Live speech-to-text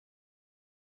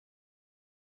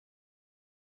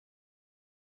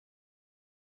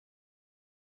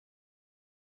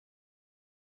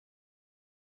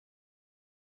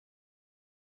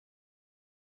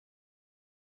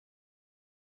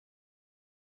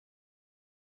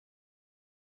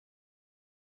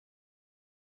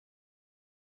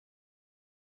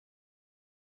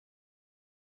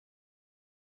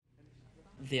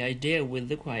The idea with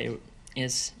the choir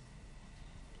is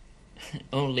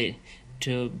only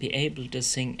to be able to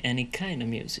sing any kind of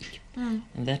music. And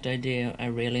that idea I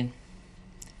really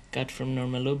got from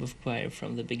Norman Luboff choir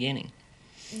from the beginning.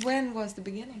 When was the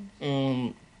beginning?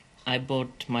 I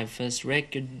bought my first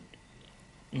record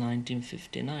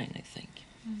 1959, I think.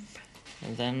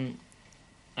 And then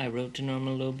I wrote to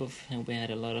Norman Luboff, and we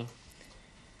had a lot of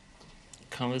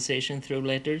conversation through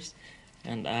letters,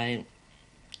 and I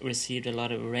received a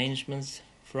lot of arrangements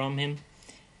from him.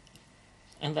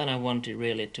 And then I wanted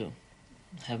really to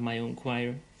have my own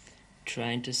choir,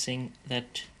 trying to sing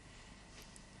that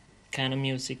kind of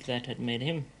music that had made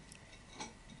him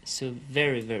so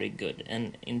very, very good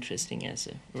and interesting as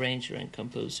a arranger and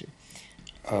composer.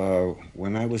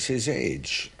 When I was his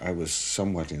age, I was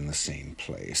somewhat in the same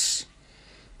place,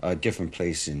 a different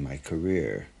place in my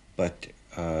career, but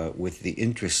with the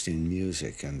interest in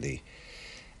music and the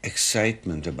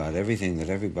excitement about everything that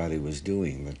everybody was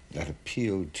doing that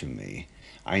appealed to me.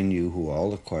 I knew who all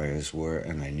the choirs were,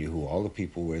 and I knew who all the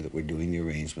people were that were doing the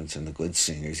arrangements and the good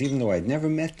singers, even though I'd never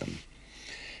met them.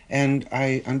 And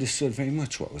I understood very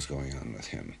much what was going on with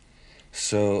him.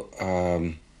 So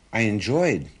I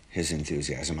enjoyed his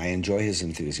enthusiasm. I enjoy his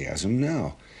enthusiasm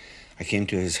now. I came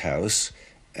to his house,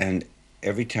 and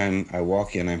every time I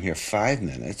walk in, I'm here 5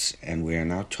 minutes, and we are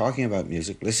now talking about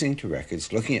music, listening to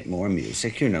records, looking at more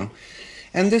music, you know.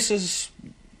 And this is,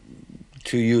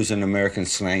 to use an American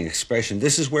slang expression,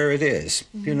 this is where it is.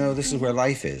 You know, this is where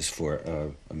life is for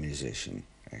a musician,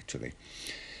 actually.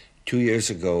 2 years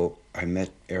ago, I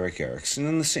met Eric Ericson,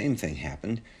 and the same thing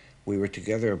happened. We were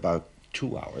together about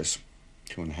 2 hours,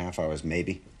 2.5 hours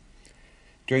maybe,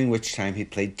 during which time he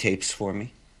played tapes for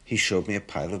me. He showed me a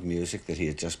pile of music that he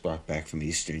had just brought back from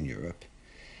Eastern Europe,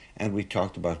 and we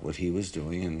talked about what he was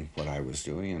doing and what I was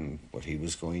doing and what he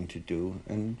was going to do,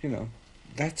 and, you know,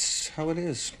 that's how it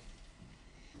is.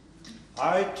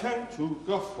 I tend to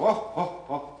go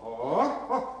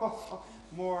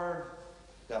more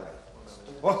belly.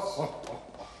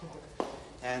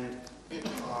 And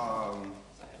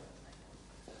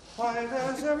why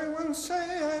does everyone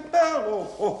say I bellow?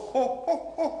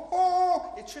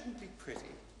 It shouldn't be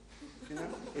pretty, you know?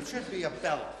 It should be a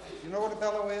bellow. You know what a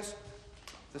bellow is?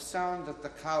 The sound that the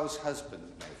cow's husband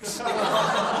makes.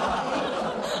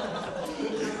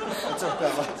 It's a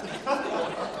bellow.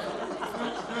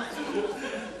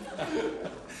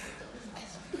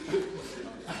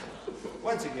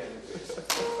 Once again.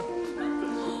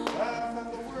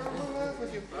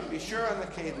 Be sure on the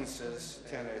cadences,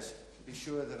 tenors, be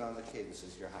sure that on the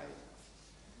cadences you're high enough.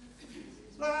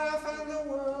 Laugh and the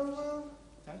world will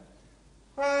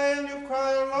cry and you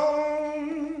cry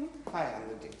alone. High on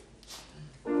the D.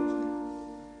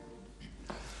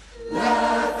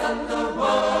 Laugh and the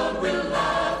world will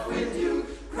laugh with you.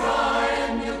 Cry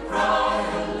and you cry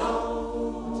alone.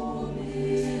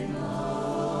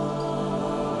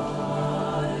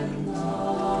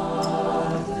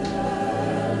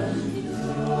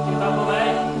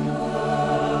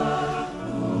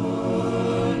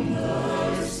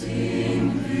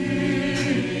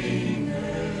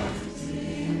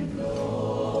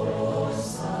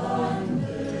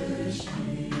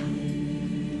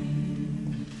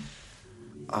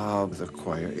 The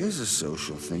choir is a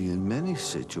social thing in many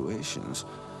situations.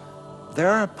 There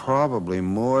are probably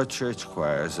more church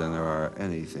choirs than there are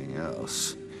anything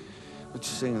else. But you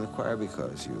sing in the choir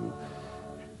because you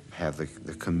have the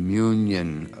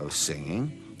communion of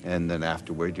singing, and then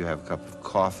afterward you have a cup of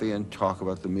coffee and talk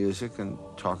about the music and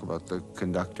talk about the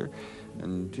conductor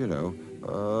and, you know,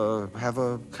 have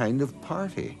a kind of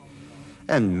party.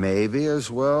 And maybe as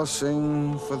well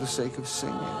sing for the sake of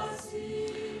singing.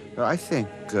 I think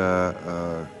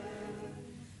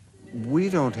we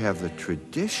don't have the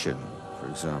tradition, for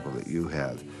example, that you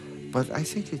have, but I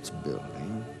think it's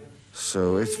building.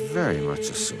 So it's very much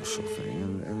a social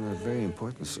thing, and a very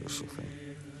important social thing.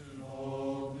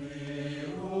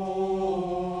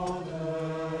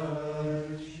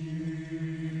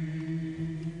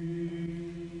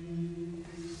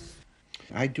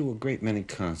 I do a great many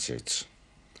concerts.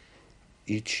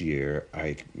 Each year,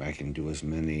 I can do as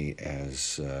many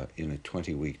as, in a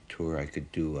 20-week tour, I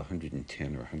could do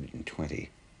 110 or 120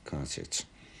 concerts.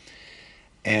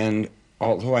 And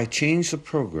although I change the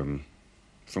program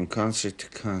from concert to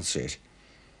concert,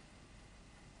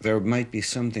 there might be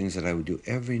some things that I would do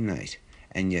every night.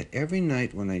 And yet every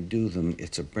night when I do them,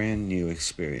 it's a brand new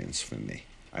experience for me.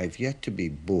 I've yet to be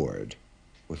bored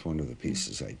with one of the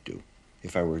pieces I do.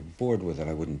 If I were bored with it,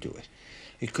 I wouldn't do it.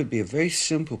 It could be a very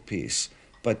simple piece,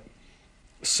 but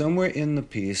somewhere in the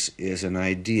piece is an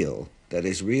ideal that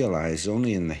is realized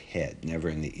only in the head, never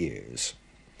in the ears.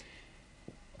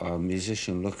 a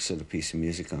musician looks at a piece of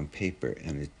music on paper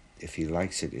and if he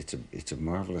likes it, it's a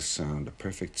marvelous sound, a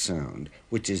perfect sound,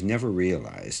 which is never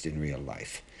realized in real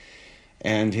life.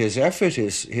 And his effort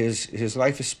is his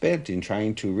life is spent in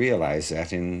trying to realize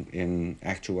that in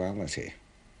actuality.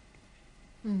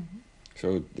 Mm-hmm.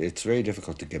 So it's very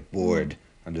difficult to get bored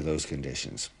under those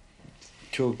conditions.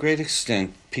 To a great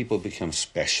extent, people become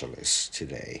specialists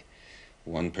today.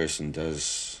 One person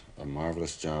does a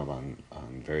marvelous job on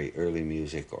very early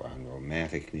music or on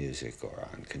romantic music or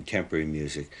on contemporary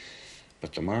music.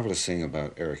 But the marvelous thing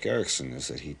about Eric Ericson is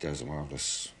that he does a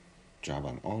marvelous job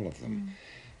on all of them.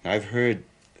 I've heard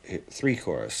 3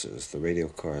 choruses, the radio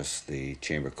chorus, the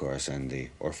chamber chorus, and the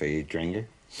Orpheus Dränger.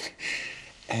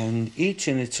 And each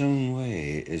in its own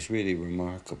way is really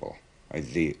remarkable.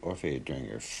 The Orpheus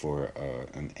Dränger for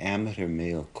an amateur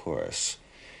male chorus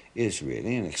is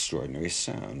really an extraordinary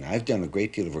sound. I've done a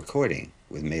great deal of recording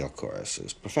with male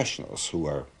choruses, professionals who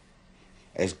are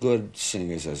as good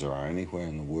singers as there are anywhere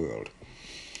in the world.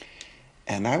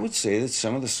 And I would say that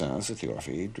some of the sounds that the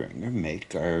Orpheus Dränger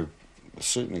make are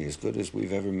certainly as good as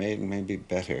we've ever made and maybe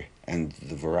better. And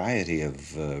the variety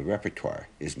of repertoire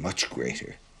is much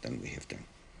greater than we have done.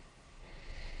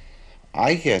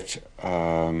 I get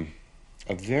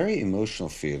a very emotional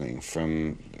feeling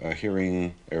from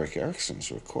hearing Eric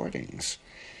Ericson's recordings.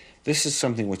 This is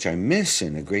something which I miss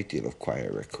in a great deal of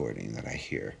choir recording that I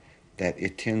hear, that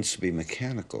it tends to be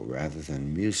mechanical rather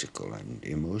than musical and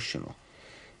emotional.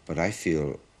 But I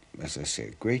feel, as I say,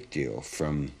 a great deal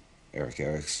from Eric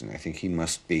Ericson. I think he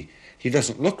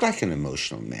doesn't look like an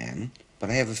emotional man, but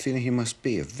I have a feeling he must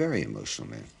be a very emotional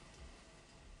man.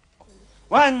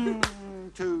 1,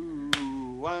 2,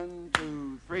 1,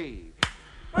 2, 3.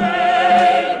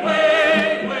 Wait,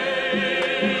 wait, wait.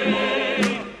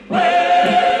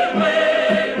 Wait, wait, wait.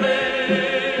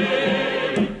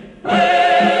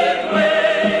 Wait,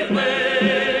 wait,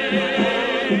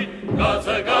 wait. Gods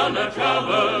are gonna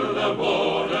trouble the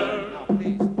water. Now,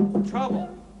 please. Trouble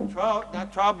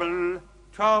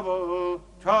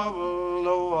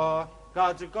the war.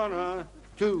 Gods are gonna,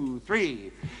 2,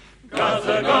 3. Gods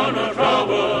are gonna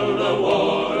trouble the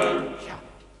water.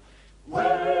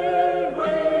 Wait,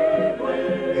 wait,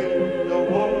 wait. In the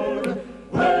water.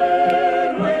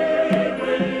 Wait, wait,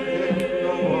 wait. In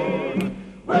the water.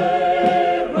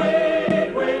 Wait, wait,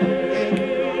 wait. In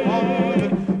the water.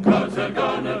 Gods are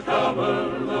gonna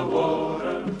trouble the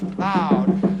water. Loud.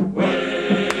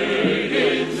 Wait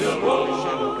in the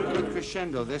water. Good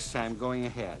crescendo this time, going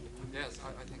ahead. Yes, I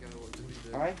think I will.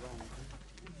 All right?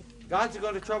 Gods are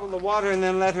going to trouble the water, and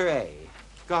then letter A.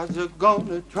 Gods are going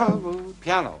to trouble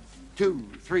piano. 2,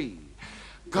 3.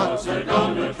 Gods are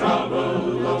gonna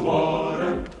trouble the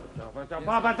water.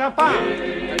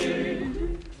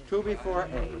 2 before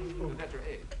A. Letter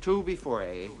A. 2 before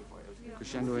A.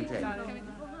 Crescendo and take.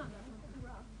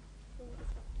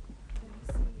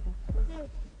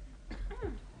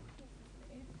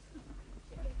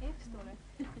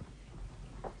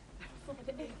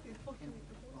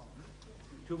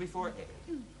 Two before A.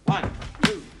 1,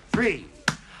 2, 3.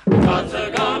 Gods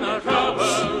are gonna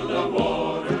trouble the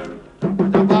water.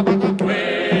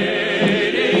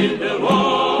 Wade in the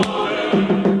water.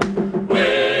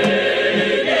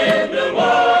 Wade in the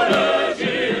water,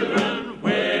 children.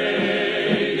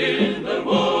 Wade in the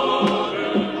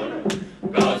water.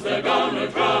 Gods are gonna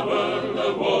trouble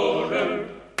the water.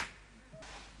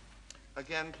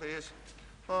 Again, please.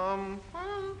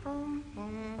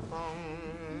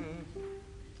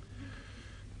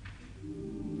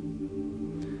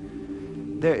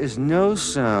 There is no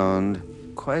sound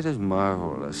quite as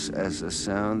marvelous as the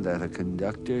sound that a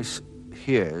conductor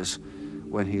hears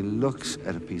when he looks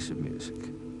at a piece of music.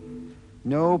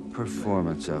 No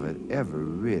performance of it ever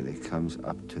really comes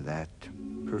up to that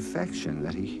perfection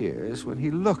that he hears when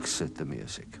he looks at the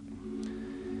music.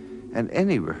 And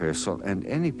any rehearsal and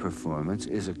any performance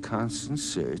is a constant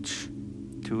search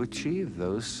to achieve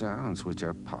those sounds which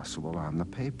are possible on the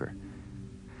paper.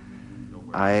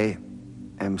 I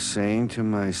am saying to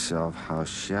myself, how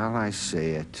shall I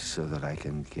say it so that I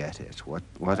can get it?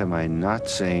 What am I not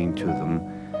saying to them,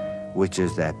 which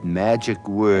is that magic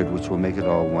word which will make it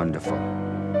all wonderful?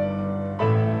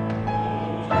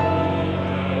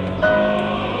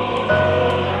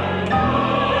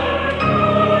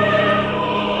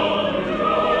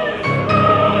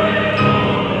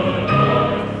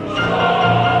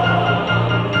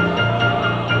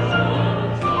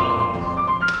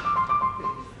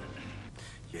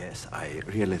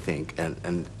 Really think,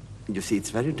 and you see,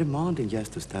 it's very demanding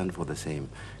just to stand for the same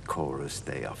chorus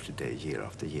day after day, year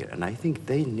after year, and I think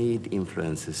they need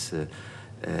influences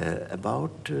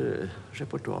about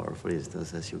repertoire, for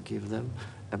instance, as you give them,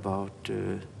 about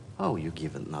how you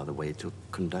give another way to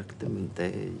conduct them, and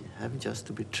they have just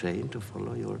to be trained to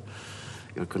follow your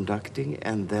conducting,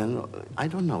 and then, I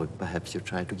don't know, perhaps you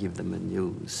try to give them a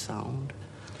new sound?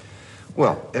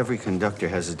 Well, every conductor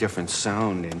has a different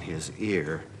sound in his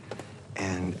ear,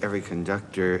 and every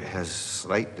conductor has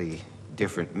slightly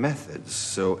different methods.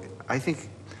 So I think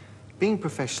being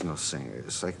professional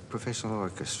singers, like professional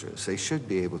orchestras, they should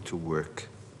be able to work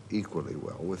equally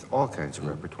well with all kinds of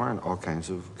repertoire and all kinds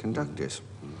of conductors.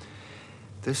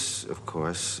 This, of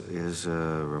course, is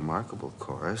a remarkable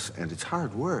chorus, and it's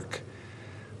hard work.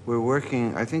 We're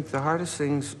working, I think the hardest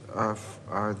things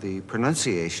are the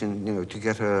pronunciation, you know, to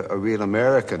get a real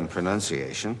American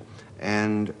pronunciation,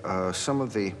 and some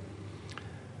of the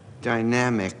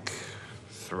dynamic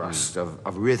thrust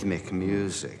of rhythmic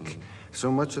music.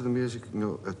 So much of the music, you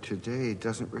know, today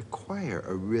doesn't require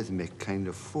a rhythmic kind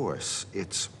of force.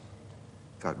 It's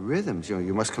got rhythms, you know,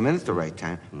 you must come in at the right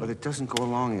time, but it doesn't go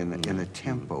along in a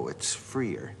tempo, it's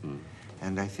freer.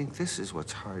 And I think this is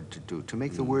what's hard to do, to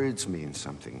make the words mean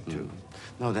something too.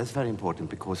 No, that's very important,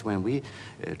 because when we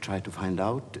try to find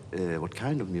out what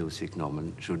kind of music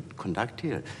Norman should conduct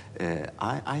here,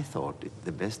 I thought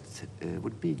the best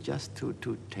would be just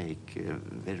to take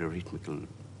very rhythmical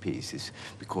pieces,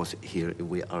 because here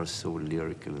we are so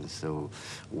lyrical and so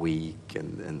weak,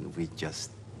 and we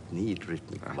just need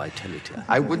rhythmic vitality.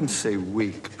 I wouldn't say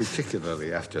weak,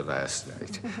 particularly after last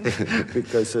night,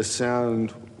 because the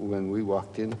sound when we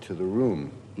walked into the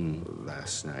room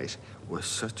last night was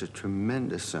such a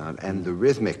tremendous sound, and the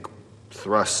rhythmic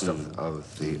thrust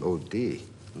of the OD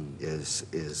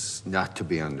is not to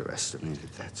be underestimated.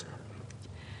 That's all.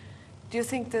 Do you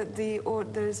think that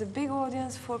there is a big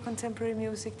audience for contemporary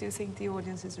music? Do you think the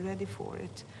audience is ready for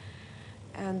it?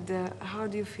 And how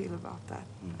do you feel about that?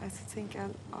 I think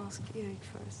I'll ask Eric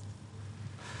first.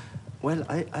 Well,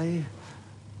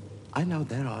 I know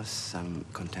there are some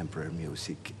contemporary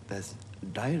music that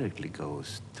directly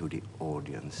goes to the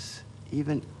audience,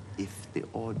 even if the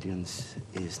audience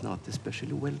is not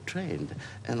especially well trained.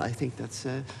 And I think that's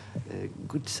a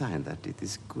good sign that it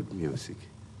is good music.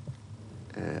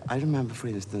 I remember, for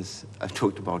instance, I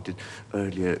talked about it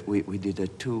earlier, we did a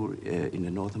tour in the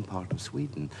northern part of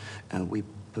Sweden, and we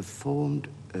performed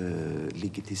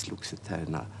Ligetis Lux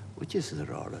Eterna, which is a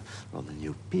rather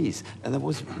new piece. And there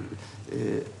was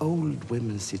old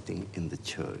women sitting in the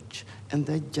church, and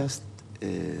they just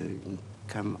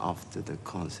come after the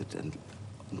concert and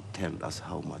tell us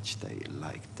how much they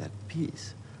liked that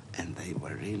piece. And they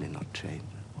were really not trained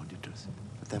auditors.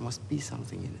 But there must be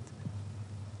something in it.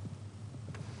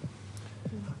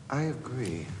 I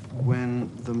agree. When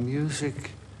the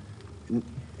music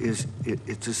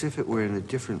it's as if it were in a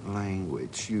different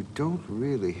language. You don't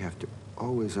really have to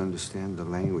always understand the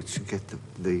language to get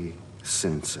the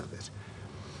sense of it.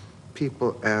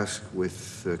 People ask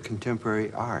with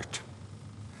contemporary art,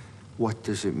 what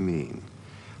does it mean?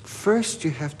 First,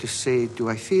 you have to say, do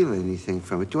I feel anything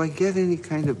from it? Do I get any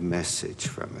kind of message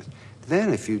from it?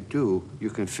 Then, if you do, you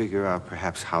can figure out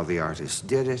perhaps how the artist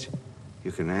did it.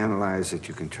 You can analyze it,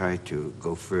 you can try to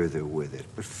go further with it.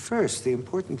 But first, the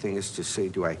important thing is to say,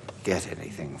 do I get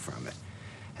anything from it?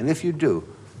 And if you do,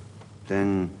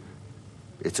 then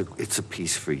it's a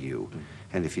piece for you.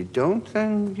 And if you don't,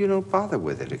 then you don't bother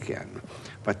with it again.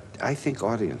 But I think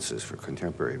audiences for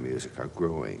contemporary music are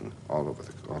growing all over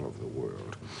the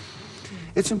world.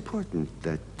 It's important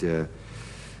that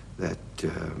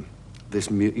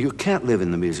you can't live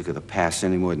in the music of the past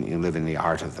any more than you live in the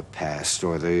art of the past,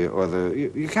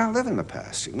 you can't live in the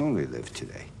past. You can only live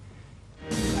today.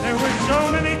 There were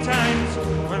so many times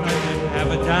when I didn't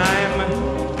have a dime.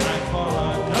 I fall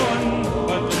on no one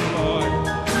but the Lord.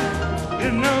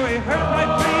 Didn't know he heard my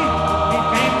plea. He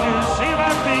came to see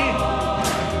about me.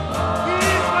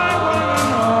 He's my one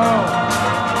and all.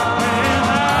 When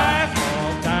I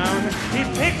fall down, he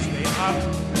picks me up.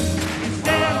 He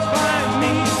stands by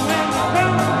me when the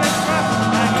ground gets rough.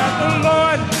 I got the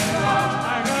Lord.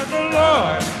 I got the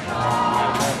Lord. And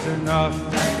that's enough.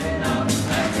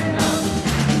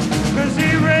 Cause he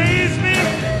raised me,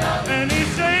 and he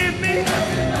saved me,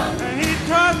 and he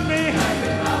taught me,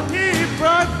 he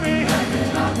brought me.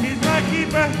 He's my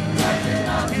keeper,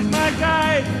 he's my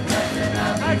guide.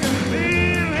 I can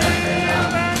feel him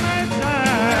by my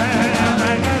side.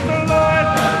 I got the Lord,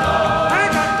 I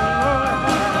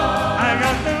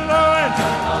got the Lord,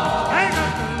 I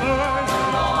got the Lord,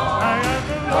 I got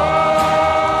the Lord,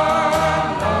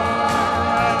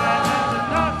 I got the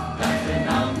Lord. That's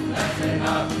enough, that's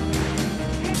enough.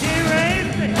 He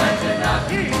raised me,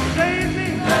 he saved me,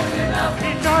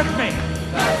 he taught me,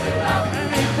 and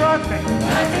he brought me.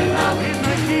 He's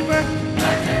my keeper,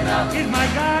 He's my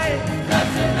guy.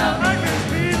 That's enough. I can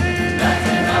speak.